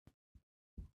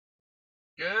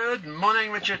Good morning,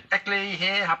 Richard Eckley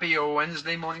here. Happy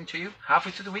Wednesday morning to you.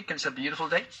 Halfway through the week, and it's a beautiful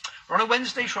day. We're on a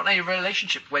Wednesday, shortly a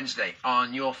relationship Wednesday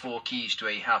on your 4 keys to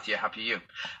a healthier, happier you. And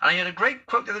I had a great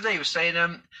quote the other day. It was saying,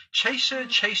 chase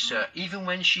her, even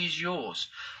when she's yours.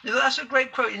 Now, that's a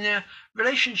great quote. In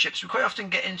relationships, we quite often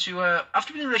get into,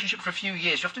 after being in a relationship for a few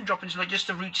years, you often drop into like just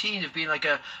a routine of being like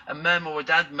a mum or a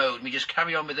dad mode, and we just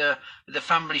carry on with the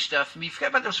family stuff, and we forget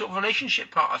about the sort of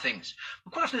relationship part of things.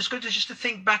 But quite often it's good just to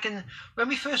think back, and when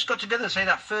we first got together, say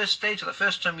that first date or the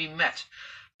first time we met,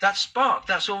 that spark,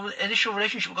 that sort of initial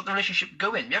relationship, we got the relationship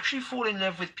going. We actually fall in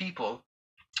love with people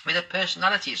with their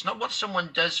personality. It's not what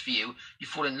someone does for you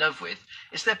fall in love with.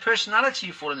 It's their personality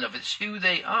you fall in love with. It's who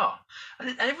they are.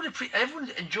 And everyone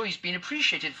enjoys being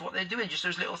appreciated for what they're doing, just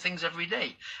those little things every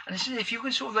day. And if you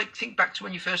can sort of like think back to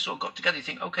when you first sort of got together, you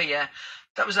think, okay, yeah,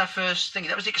 that was our first thing.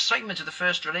 That was the excitement of the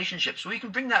first relationship. So we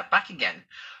can bring that back again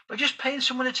by just paying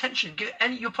someone attention. Give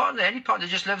any partner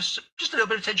just loves just a little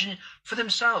bit of attention for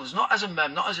themselves, not as a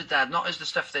mum, not as a dad, not as the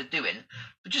stuff they're doing,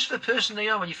 but just for the person they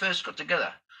are when you first got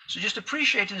together. So just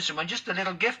appreciating someone, just a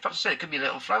little gift. Perhaps it could be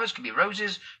little flowers, could be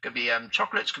roses, could be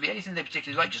chocolates, could be anything they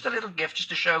particularly like. Just a little gift, just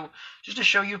to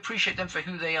show you appreciate them for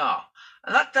who they are.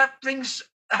 And that brings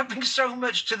so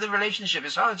much to the relationship.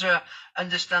 It's hard to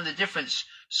understand the difference.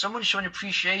 Someone showing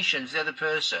appreciation for the other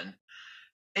person,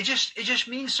 it just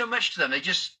means so much to them.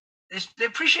 They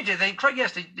appreciate it. They cry.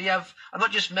 Yes, they have. I'm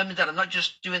not just mum and dad. I'm not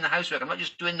just doing the housework. I'm not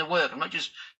just doing the work. I'm not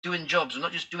just doing jobs. I'm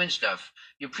not just doing stuff.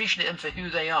 You appreciate them for who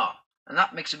they are. And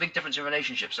that makes a big difference in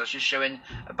relationships. That's just showing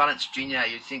a balance between,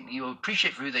 you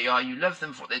appreciate for who they are, you love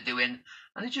them for what they're doing,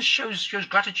 and it just shows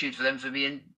gratitude for them for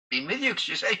being with you. Because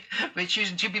you say we're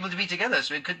choosing 2 people to be together,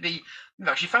 so it could be we've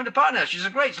actually found a partner. She's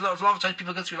great. A lot of times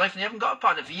people go through life and they haven't got a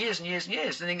partner for years and years and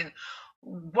years. And thinking,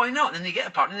 why not? And then they get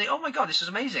a partner and they, oh my God, this is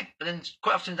amazing. But then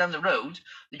quite often down the road,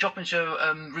 they drop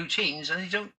into routines and they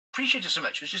don't appreciate it so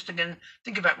much. It's just, again,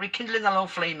 think about rekindling that old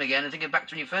flame again and thinking back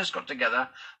to when you first got together,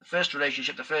 the first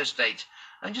relationship, the first date,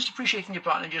 and just appreciating your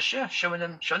partner and just showing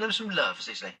them some love, as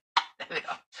they say. There we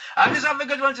are. And just have a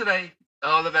good one today.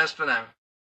 All the best for now.